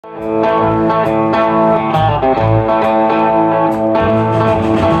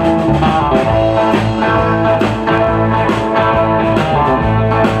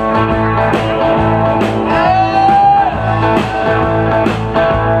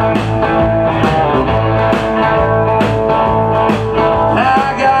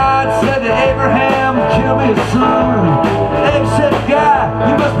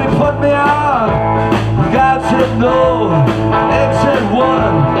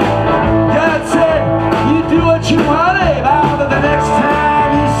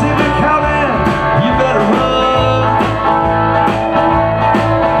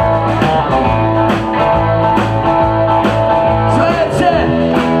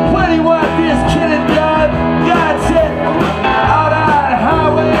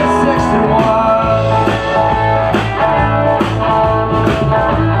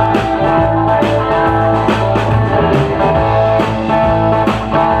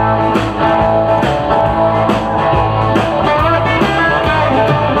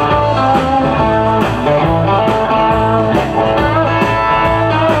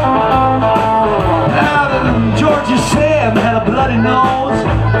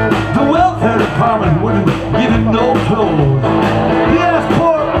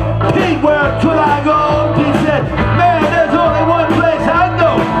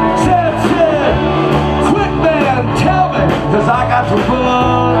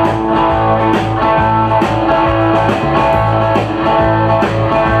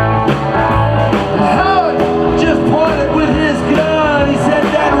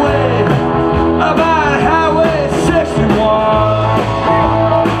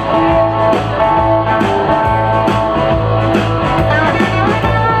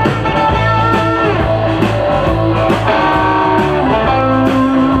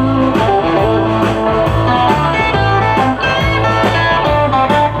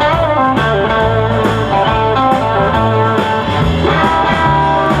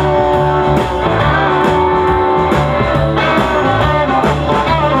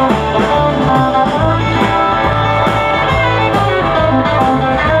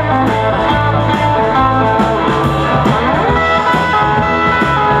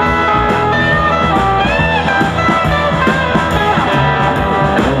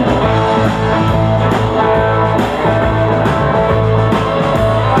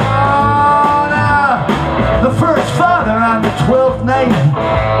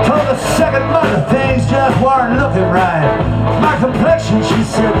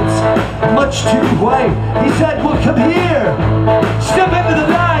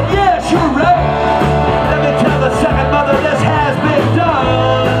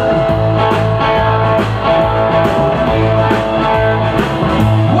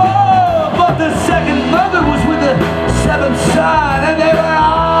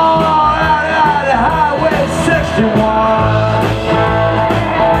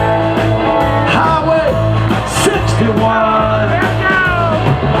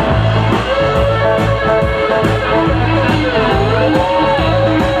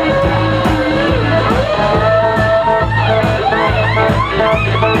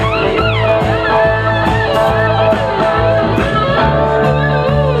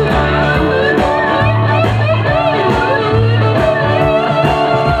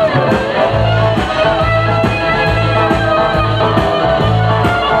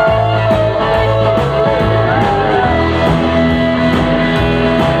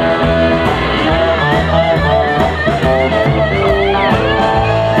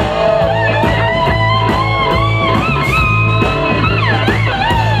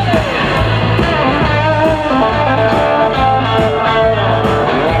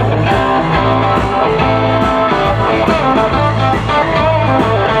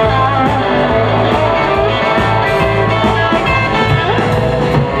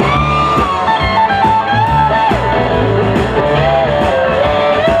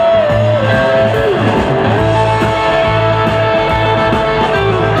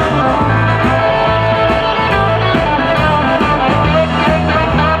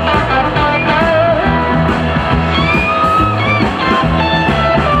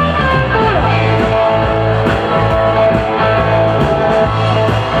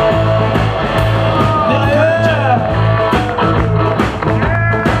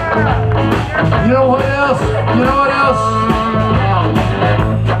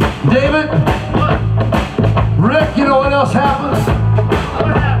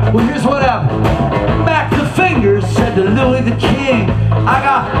Well, here's what happened. Mac the Fingers said to Louis the King, I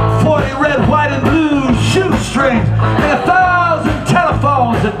got 40 red, white, and blue shoestrings and 1,000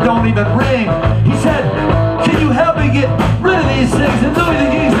 telephones that don't even ring. He said, can you help me get rid of the he sings, and Louis the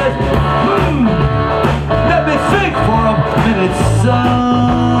King says, let me think for a minute,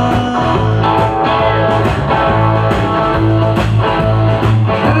 son.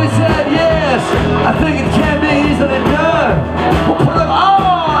 And he said, yes, I think it can be easily done. We'll put them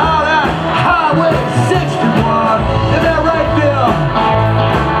all out at Highway 61. Is that right, Bill?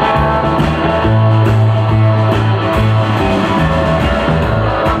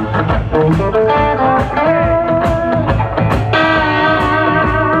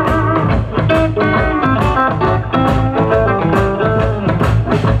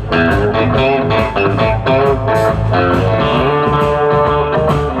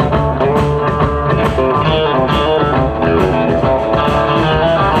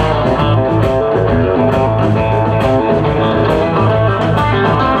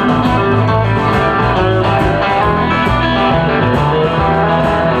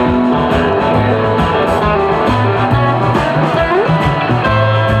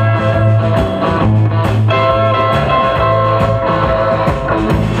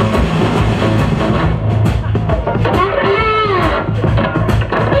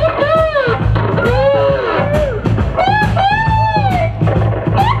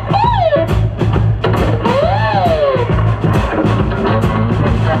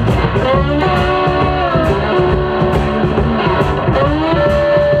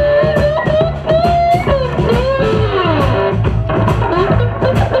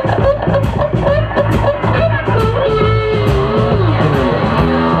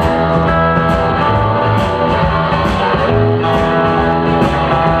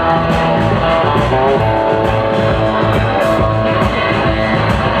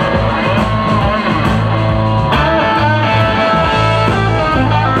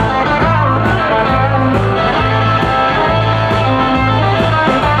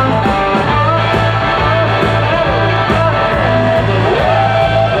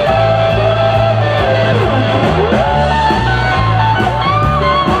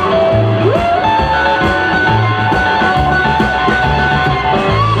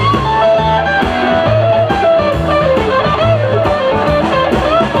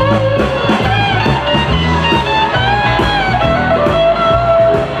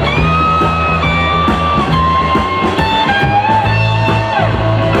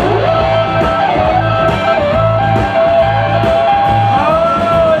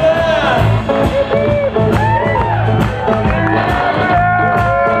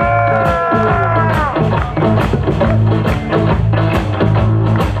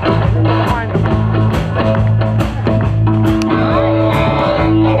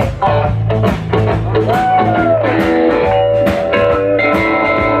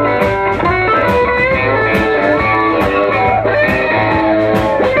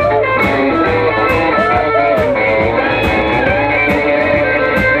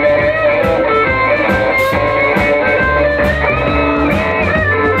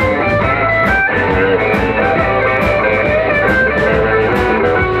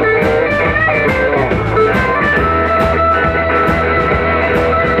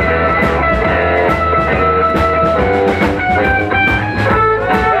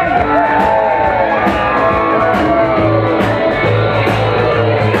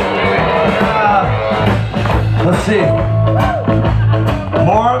 Let's see.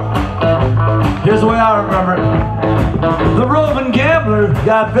 More. Here's the way I remember it. The roving gambler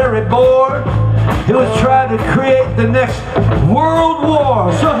got very bored. He was trying to create the next world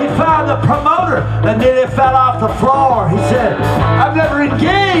war. So he found the promoter that nearly fell off the floor. He said, I've never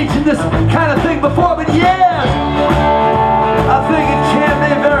engaged